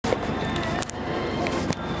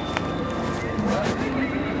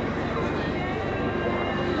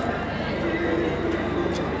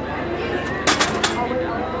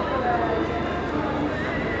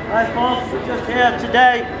here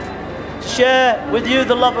today to share with you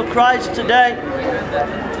the love of Christ today.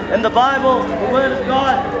 In the Bible, the Word of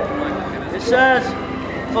God, it says,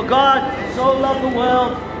 "For God so loved the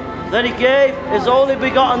world that He gave His only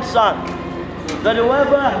begotten Son, that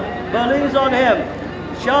whoever believes on Him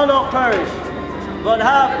shall not perish, but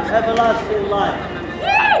have everlasting life."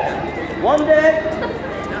 One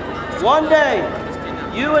day,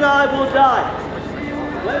 you and I will die.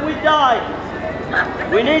 When we die,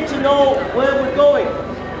 we need to know where we're going.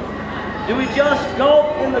 Do we just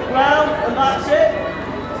go in the ground and that's it?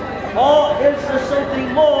 Or is there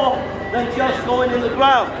something more than just going in the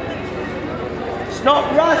ground? It's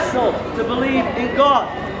not rational to believe in God.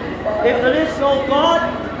 If there is no God,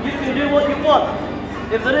 you can do what you want.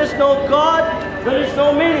 If there is no God, there is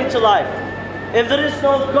no meaning to life. If there is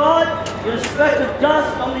no God, you're a speck of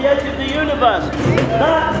dust on the edge of the universe.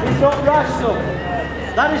 That is not rational.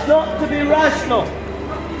 That is not to be rational.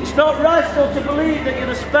 It's not rational to believe that you're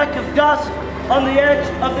a speck of dust on the edge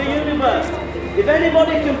of the universe. If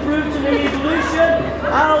anybody can prove to me evolution,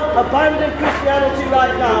 I'll abandon Christianity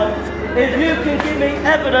right now. If you can give me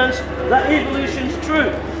evidence that evolution's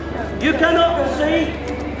true. You cannot see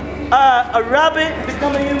a rabbit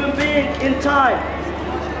become a human being in time.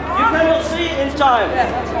 You cannot see it in time.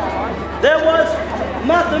 There was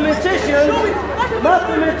mathematicians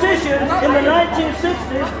in the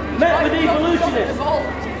 1960s met with evolutionists,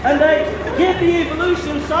 and they give the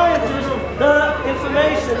evolution scientists the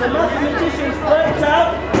information. The mathematicians worked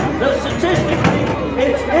out that statistically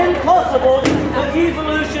it's impossible for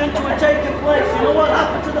evolution to have taken place. You know what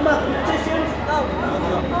happened to the mathematicians?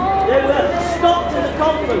 They were stopped in the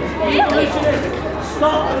conference. Evolutionists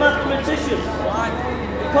stopped the mathematicians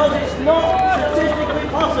because it's not statistically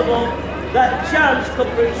possible that chance could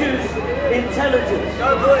produce intelligence.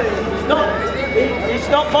 It's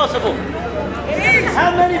not possible.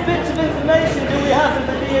 How many bits of information do we have in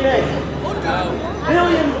the DNA?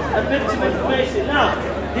 Billions of bits of information. Now,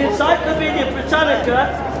 the Encyclopedia Britannica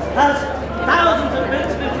has thousands of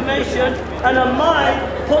bits of information, and a mind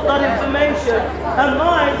put that information, a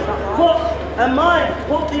mind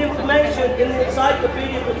put the information in the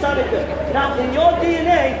Encyclopedia Britannica. Now, in your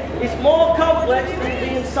DNA, it's more complex than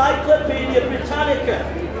the Encyclopedia Britannica.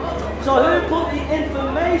 So who put the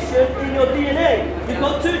information in your DNA? You've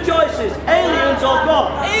got two choices, aliens or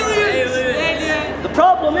God. Aliens! The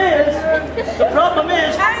problem is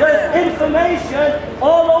there's information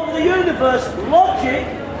all over the universe. Logic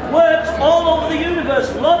works all over the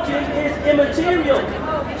universe. Logic is immaterial.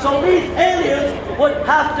 So these aliens would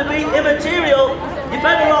have to be immaterial. You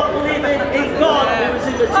better not believe in God who is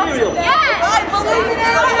immaterial. Yes! I believe in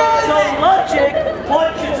aliens! So logic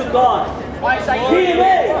points you to God.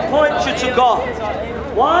 DNA points you to God.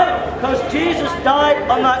 Why? Because Jesus died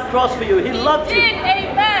on that cross for you. He loved you.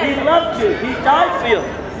 He loved you. He died for you.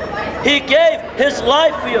 He gave His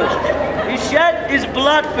life for you. He shed His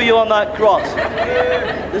blood for you on that cross.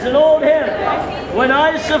 There's an old hymn. When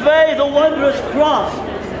I survey the wondrous cross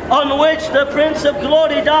on which the Prince of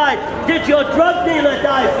Glory died, did your drug dealer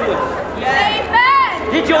die for you? Amen!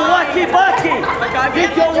 Did your wacky-backy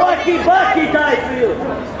die for you?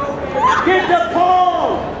 Did the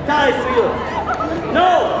Paul die for you?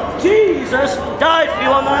 No, Jesus died for you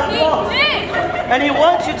on that cross. And He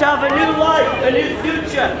wants you to have a new life, a new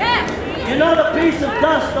future. You're not a piece of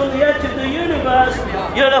dust on the edge of the universe.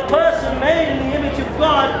 You're a person made in the image of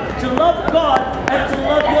God to love God and to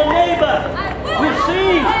love your neighbor. We've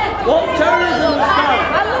seen what terrorism has done.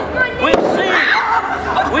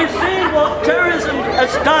 We've seen what terrorism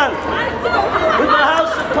has done with the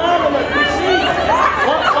House of Parliament. We've seen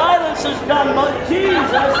what violence has done, but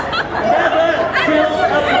Jesus never killed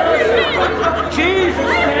a person. Jesus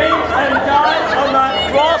came and died on that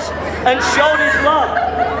cross and showed His love.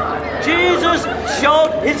 Jesus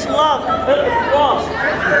showed His love at the cross.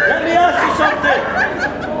 Let me ask you something.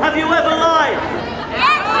 Have you ever lied?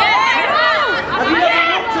 Have you ever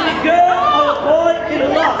looked at a girl or a boy in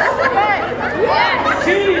lust?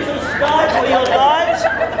 Jesus died for your lives,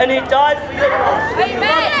 and He died for your lust. He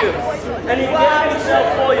loved you, and He gave Himself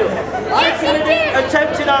for you. I committed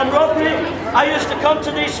attempted armed robbery. I used to come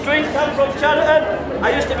to these streets. I'm from Cheltenham. I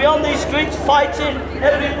used to be on these streets fighting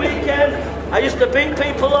every weekend. I used to beat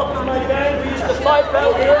people up with my gang. We used to fight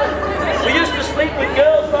round here. We used to sleep with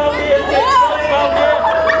girls round here, get drunk round here.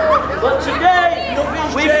 But today,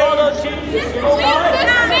 we follow Jesus. You know why?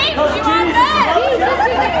 Because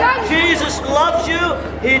Jesus loves you.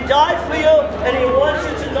 He died for you, and He wants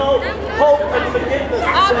you to know hope and forgiveness. You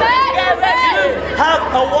have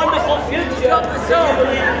a wonderful future if you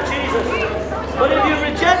believe in Jesus. But if you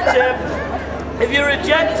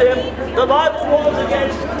reject Him, the Bible wars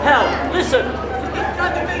against hell. Listen,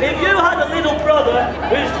 if you had a little brother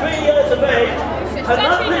who's 3 years of age, and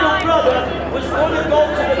that little brother was going to go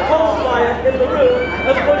to the coal fire in the room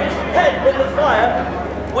and put his head in the fire,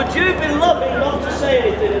 would you be loving not to say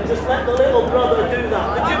anything and just let the little brother do that?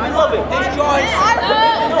 Would you be loving? His choice.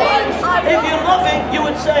 No. If you're loving, you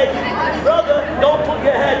would say, brother, don't put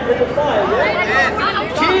your head in the fire. Yeah?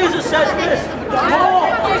 Jesus says this, more.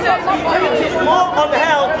 He preaches more on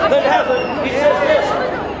hell than heaven. He says this,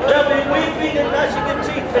 there'll be weeping and gnashing of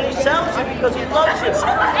teeth, and he sells you because he loves you.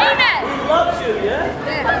 Amen. He loves you, yeah?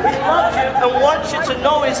 He loves you and wants you to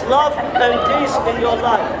know his love and peace in your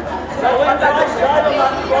life. Now when Christ died on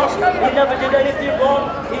that cross, he never did anything wrong,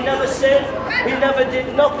 he never sinned, he never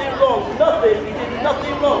did nothing wrong, nothing, he did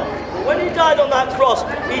nothing wrong. But when he died on that cross,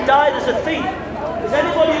 he died as a thief. Because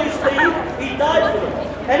anybody who's thief, he died for them.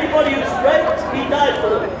 Anybody who's raped, he died for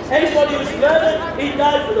them. Anybody who's murdered, he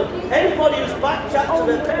died for them. Anybody who's backchatted to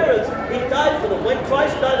their parents, he died for them. When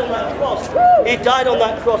Christ died on that cross, he died on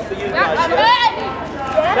that cross for you guys.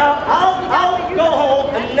 Yeah? Now, I'll go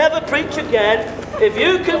home and never preach again if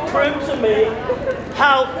you can prove to me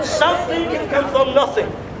how something can come from nothing.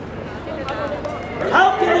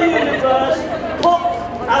 How can the universe pop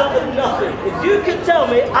out of nothing? If you can tell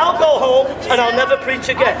me, I'll go home and I'll never preach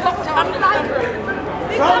again.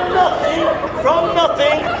 From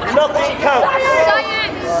nothing, nothing counts.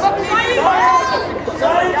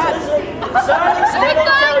 Science will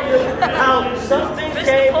tell you how something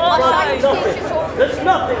came from nothing. There's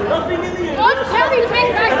nothing in the universe, and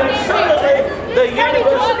then suddenly the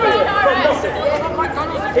universe appeared from nothing.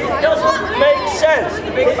 It doesn't make sense.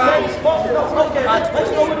 It makes okay,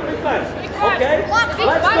 let's go with the Big Bang. Okay?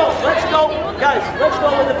 Let's go, guys, let's go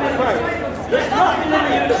with the Big Bang. There's nothing in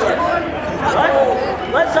the universe. Right?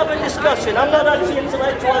 Let's have a discussion. I'm not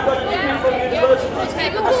anti-intellectual, I've got a degree from university.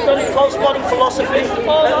 I studied postmodern philosophy at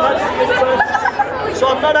Manchester University. So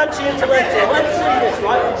I'm not anti-intellectual. Let's see this,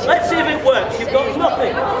 right? Let's see if it works. You've got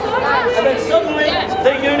nothing. And then suddenly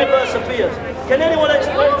the universe appears. Can anyone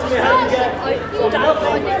explain to me how you get from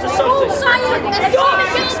nothing to something?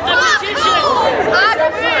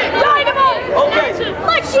 Okay.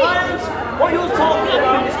 Science, what you're talking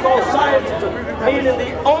about is called scientism, meaning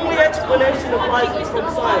the only explanation of life is from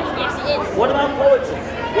science. What about poetry?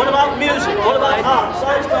 What about music? What about art?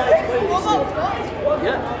 Science can't explain it.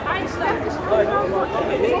 Yeah.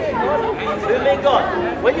 Who made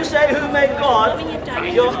God? When you say who made God,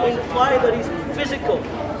 you're implying that he's physical.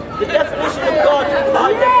 The definition of God,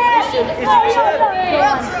 by definition, is eternal.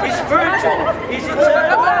 He's spiritual. He's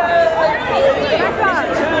eternal.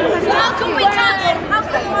 How come we can't? How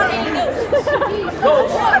come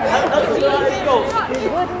Ghost. That's the guy ghost.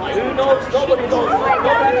 Who knows? Nobody knows.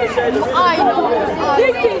 Nobody can say the I know.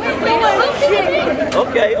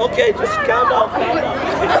 Okay, just calm down. If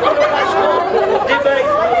you want a rational debate,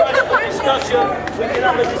 a rational discussion, we can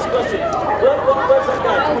have a discussion. Where's that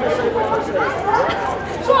guy? Come on, say what he says.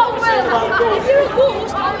 If you're a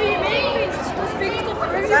ghost, how do you make things? Because things go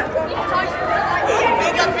through.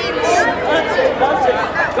 That's it.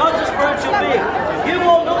 God's a spiritual being. You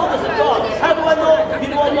all know there's a God. How do I know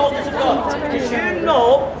you all know there's a God? Because you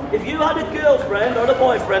know, if you had a girlfriend or a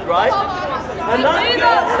boyfriend, right? And that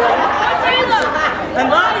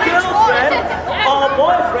girlfriend or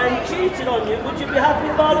boyfriend cheated on you, would you be happy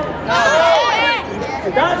about it?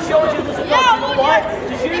 That shows you there's a God. You know why?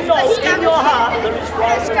 Because you know in your heart there is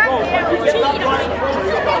right and wrong. You get that right and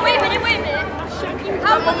wrong. Wait a minute.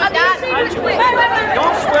 How come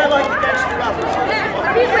Don't swear like a gangster rapper.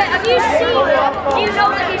 Have you seen him? Do you know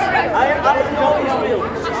that he's real? I know he's real.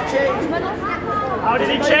 He's changed me. How did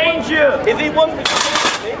he change you? If he wanted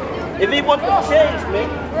to change me,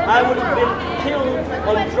 I would have been killed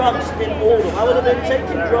on drugs in Oldham. I would have been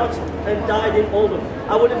taking drugs and died in Oldham.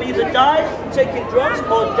 I would have either died taking drugs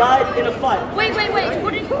or died in a fight. Wait.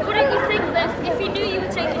 Wouldn't you think that if he knew you were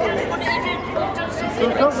taking drugs, wouldn't you have done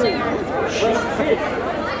something soon? Well, he did.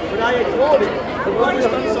 But I ignored it. But God has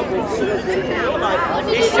done something soon in your life.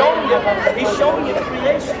 He's showing you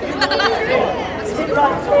creation. Is it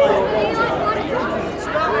right to lie?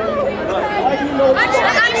 Why do you know I feel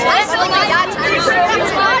like my dad's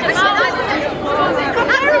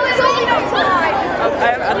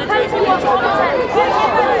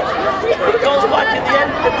It goes back at the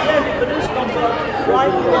end, it produces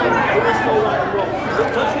right and wrong. There is no right and wrong.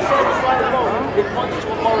 Because you say it's right and wrong, it punches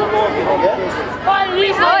what moral law behind it.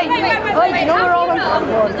 you know we're all on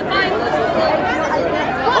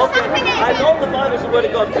Okay, I know the Bible is the word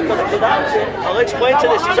of God because without it, I'll explain to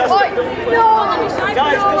this.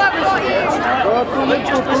 Guys,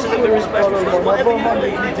 just listen with respect. Whatever you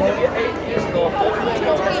believe, you can be atheist or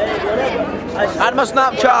whatever. Add my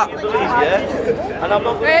Snapchat. You believe, yeah? And I'm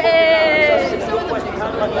not going to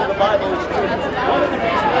the Bible is true. One of the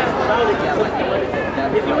reasons is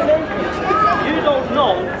if you're an atheist, you don't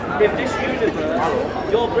know if this universe,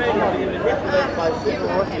 your brain is being manipulated by people.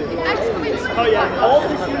 Oh yeah. All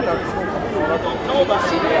this universe, you don't know that.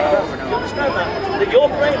 You understand that? That your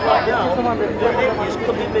brain right now, your atheist,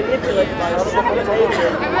 could be manipulated by someone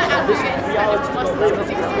alien. This is reality.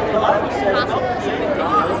 The Bible says not the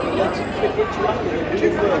atheist, but interacting in the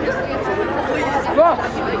universe.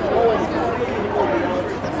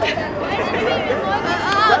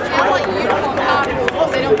 I like uniform cards.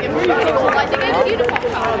 They don't give me uniform. Like, they gave us uniform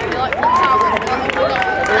cards. They like flip towers.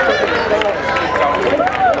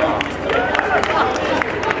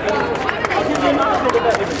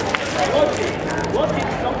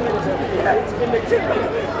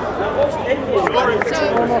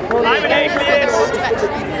 I'm an atheist.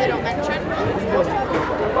 They don't mention.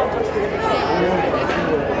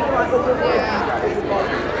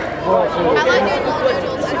 I like doing little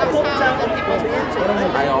noodles and that's how other people's watching.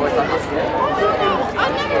 I always understand. I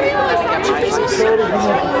never realised that no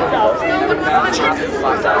one was my chances.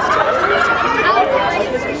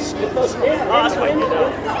 That's what you know.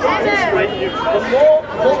 That's what you know. The more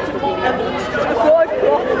multiple evidence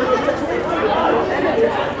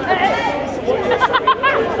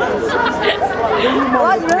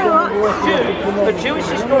the Jewish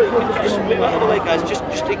historian, just move out of the way, guys, just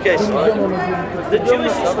in case. The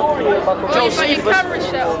Jewish historian, Josephus,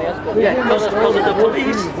 because of the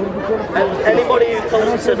police, and anybody who comes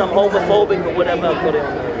and says I'm homophobic or whatever, I've got it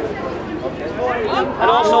on there. And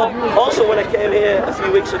also when I came here a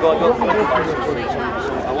few weeks ago, I got fired by police.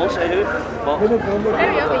 I won't say who, but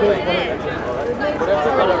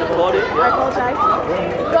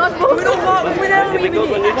if it goes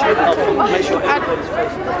on YouTube, I'll make sure everybody's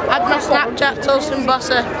face. Add my Snapchat, Toastin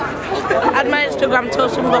Bossa. Add my Instagram,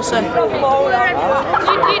 Toastin Bossa.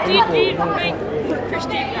 Do you make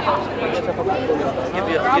Christian Give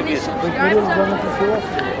you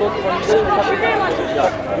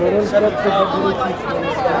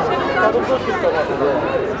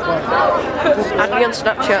Add me on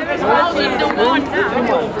Snapchat.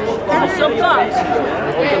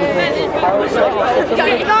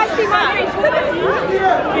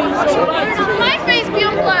 My face be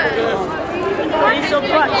unblurred.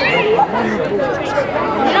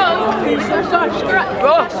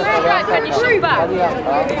 Subscribe, can you shoot back?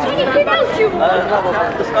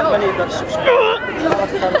 There's not many that subscribe.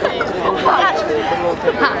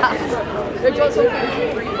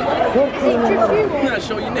 I'm gonna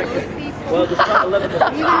show you Nick. Well, there's about 11 of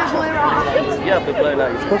them. Yeah, I've been playing out.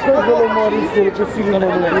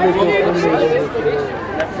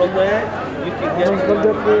 And from there, you can get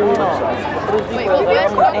Wait,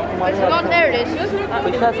 God, there it is.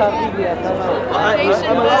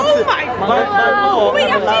 Oh, wait,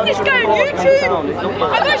 I've seen this guy on YouTube.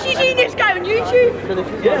 I've actually seen this guy on YouTube.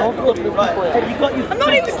 Yeah, right. Hey, you got your... I'm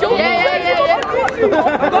not even joking. Yeah.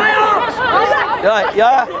 Right,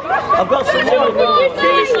 yeah. I've got some more.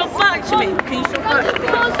 Can you stop back to me? Can you stop back to me?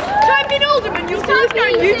 Type in Oldham and you'll see this guy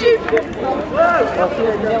on YouTube.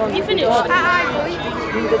 You finished?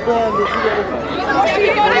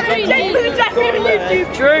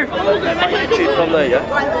 True. YouTube from there, yeah?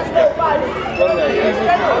 From there, yeah?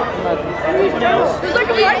 There's like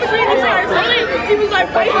a fight between these guys. He was like,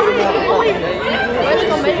 wait,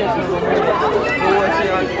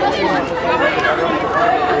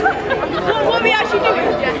 what are we actually doing?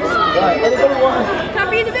 Right, anybody want to... Can I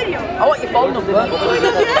be in the video? I want your phone number.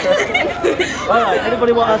 Alright,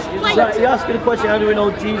 anybody want to ask... Right, you're asking a question, how do we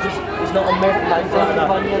know Jesus is not a myth?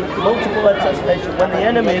 Multiple attestation. When the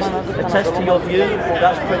enemies attest to your view,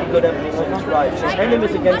 that's pretty good evidence that it's right. So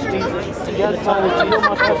enemies against Jesus, in the time of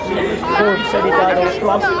Jesus, he said he died on the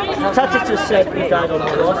cross. Tacitus said he died on the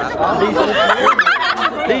cross.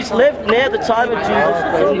 These lived near the time of Jesus.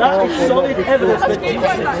 That is solid evidence that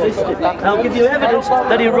Jesus existed. I'll give you evidence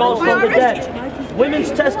that he rose from the dead.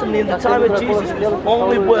 Women's testimony in the time of Jesus was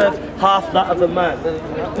only worth half that of a man.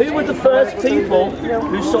 Who were the first people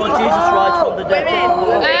who saw Jesus rise from the dead?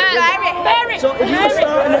 So if you were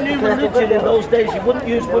starting a new religion in those days, you wouldn't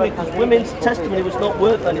use women because women's testimony was not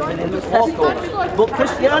worth anything in the forecourt. But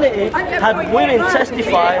Christianity had women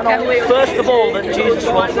testify, first of all, that Jesus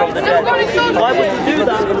rose from the dead. Why would you do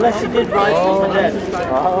that unless he did rise from the dead?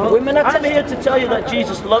 I'm here to tell you that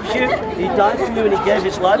Jesus loves you, he died for you and he gave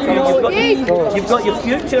his life for you. You've got your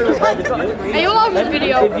future ahead of you. Are you allowed to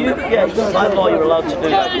video? If you, by law you're allowed to do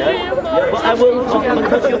that, yeah? But I will,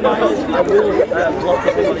 because you're mine, I will block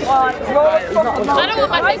everybody's don't want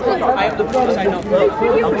my Facebook. I have the promise I know.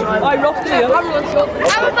 I rocked you. I want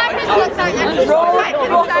my Facebook sign.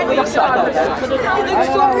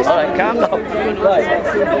 Alright, calm down. Right.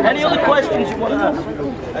 Any other questions you want to ask?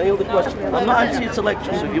 Any other questions? I'm not answering it to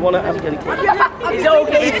lecture, so if you want to ask any questions. Is it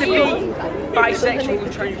okay to be bisexual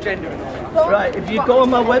and transgender? Right, if you go on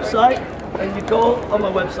my website, and you go on my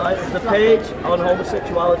website, there's a page on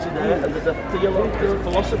homosexuality there, and there's a theological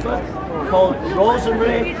philosopher called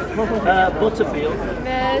Rosemary Butterfield.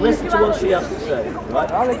 Listen to what she has to say, right?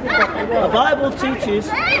 The Bible teaches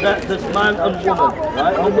that there's man and woman,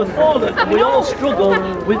 right? And we're fallen, and we all struggle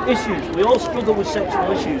with issues. We all struggle with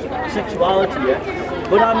sexual issues, sexuality, yeah?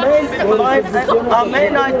 But our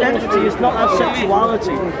main identity is not our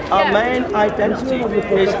sexuality. Our main identity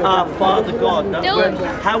is our Father God. That's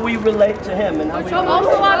how we relate to Him and how we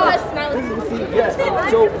Also our personality. Yeah.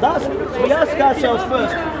 So we ask ourselves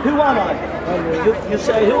first, who am I? You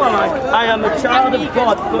say, who am I? I am a child of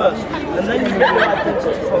God first, and then you get your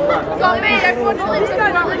identity from that. God made everyone believes in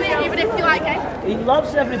God, even if you like gay. He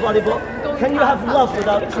loves everybody, but can you have love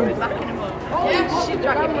without truth? No,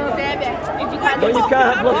 you can't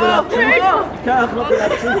have love without truth. You can't have love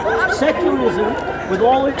without truth. Secularism, with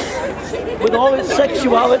all its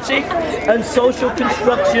sexuality and social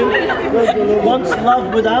construction, wants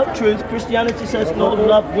love without truth. Christianity says no,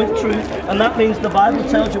 love with truth, and that means the Bible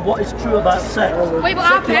tells you what is true about sex. Wait, but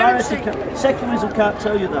our parents say... Secularism can't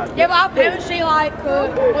tell you that. Yeah, but our parents say like,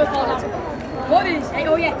 what is?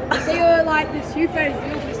 Oh yeah, they say like this you fairy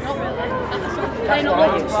it's not really. They're not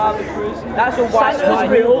like That's a white Santa's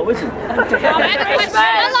real, isn't it? I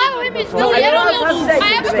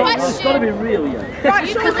have a question. It's got to be real, yeah. Do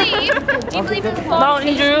you believe in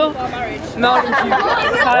Mountain Dew. Mountain Dew.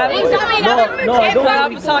 No, I don't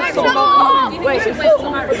Advertise some Mountain Dew. Wait,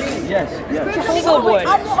 Yes. Subway. Wait,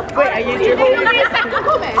 are you doing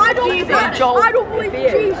I don't believe in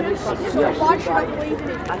Jesus. Why should I believe in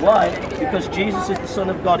him? Why? Because Jesus is the Son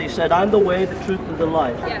of God. He said, I'm the way, the truth, and the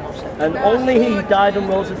life. And only He died and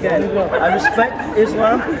rose again. I respect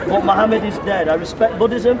Islam, but Muhammad is dead. I respect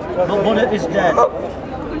Buddhism, but Buddha is dead.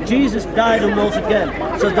 Jesus died and rose again.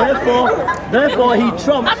 So therefore He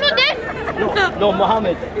trumps... I'm not dead. No,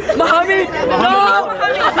 Muhammad. Muhammad? No!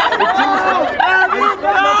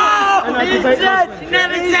 He said,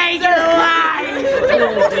 never take it alive!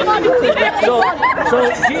 So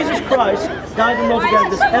Jesus Christ died and rose again.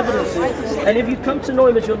 There's evidence. And if you come to know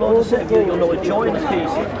Him as your Lord and Savior, you'll know a joy and a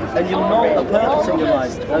peace. And you'll know a purpose in your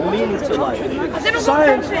life, a meaning to life.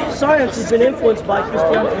 Science has been influenced by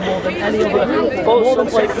Christianity more than any other.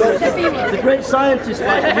 The great scientists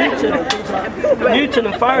like Newton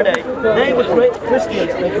and Faraday, they were great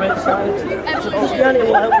Christians and great scientists. So Christianity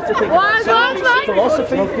will help you to think about science,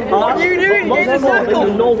 philosophy, art, but most of all, that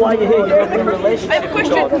you know why you're here. You have a relationship with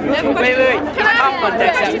God. Wait. Can I have one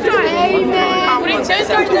next time? Can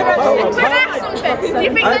I ask something? Do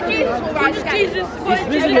you think that Jesus will rise again? He's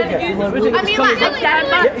risen again.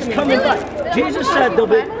 He's coming back. Jesus said there'll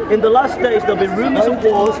be, in the last days, there'll be rumors of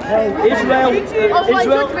wars. Israel,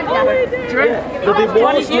 there'll be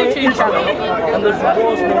wars near Israel, and there's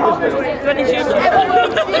wars near Israel.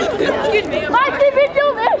 Excuse me. Why did we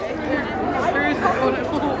do this?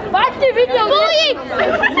 Why did we do this? Bullying!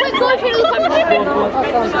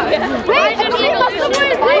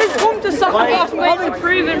 We've come to sacrifice one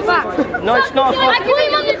proven fact. No, it's not a I fact. put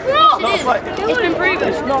him on the cross! It's been proven.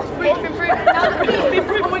 It's not. It's been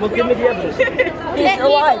proven. Well, give me the evidence.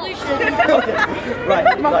 Evolution. Right.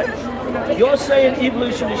 You're saying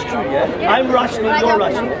evolution is true, yeah? I'm rational, you're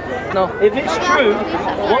rational. No. If it's true,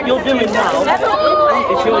 what you're doing now is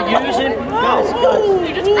you're using...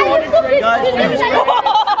 Guys,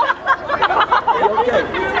 okay.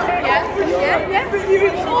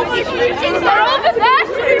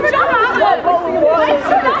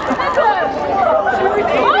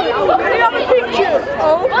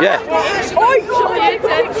 Yeah. Do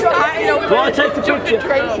you want to take the picture?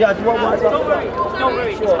 Yeah, do you want to wipe that? Don't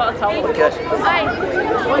worry, just got to tell them. Okay.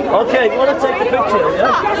 Okay, you want to take the picture,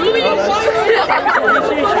 yeah?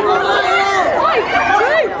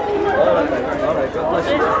 Alright, God bless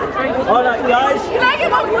you. Alright, guys. Can I get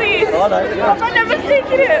one, please? Alright, yeah. I've never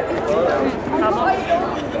taken it.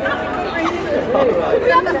 We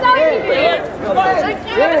have a selfie, please. Thank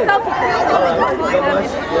you. We have a selfie, please. God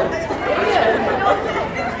bless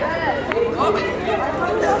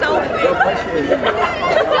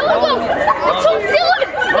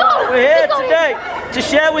We're here today to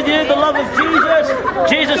share with you the love of Jesus.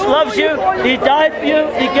 Jesus loves you. He died for you.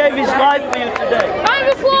 He gave His life for you today.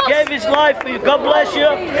 He gave His life for you. God bless you.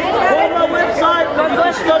 outside, you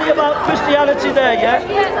can study about Christianity there, yeah?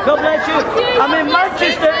 God bless you. I'm in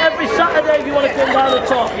Manchester every Saturday if you want to come down and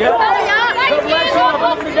talk, yeah? God bless you, have a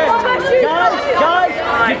lovely day. Guys,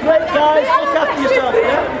 you're great guys, look after yourself,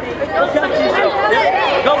 yeah? Look after yourself,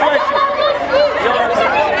 yeah? God bless you.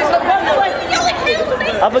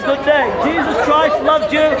 Have a good day. Jesus Christ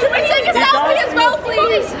loved you. Can we take a selfie as well,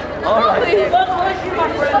 please? All right.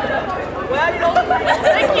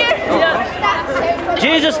 Thank you.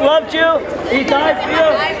 Jesus loved you. He died for you.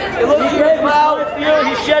 He gave his life for you.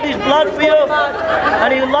 He shed his blood for you.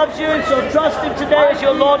 And he loves you. So trust him today as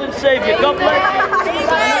your Lord and Savior. God bless you.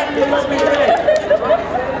 Have a lovely day.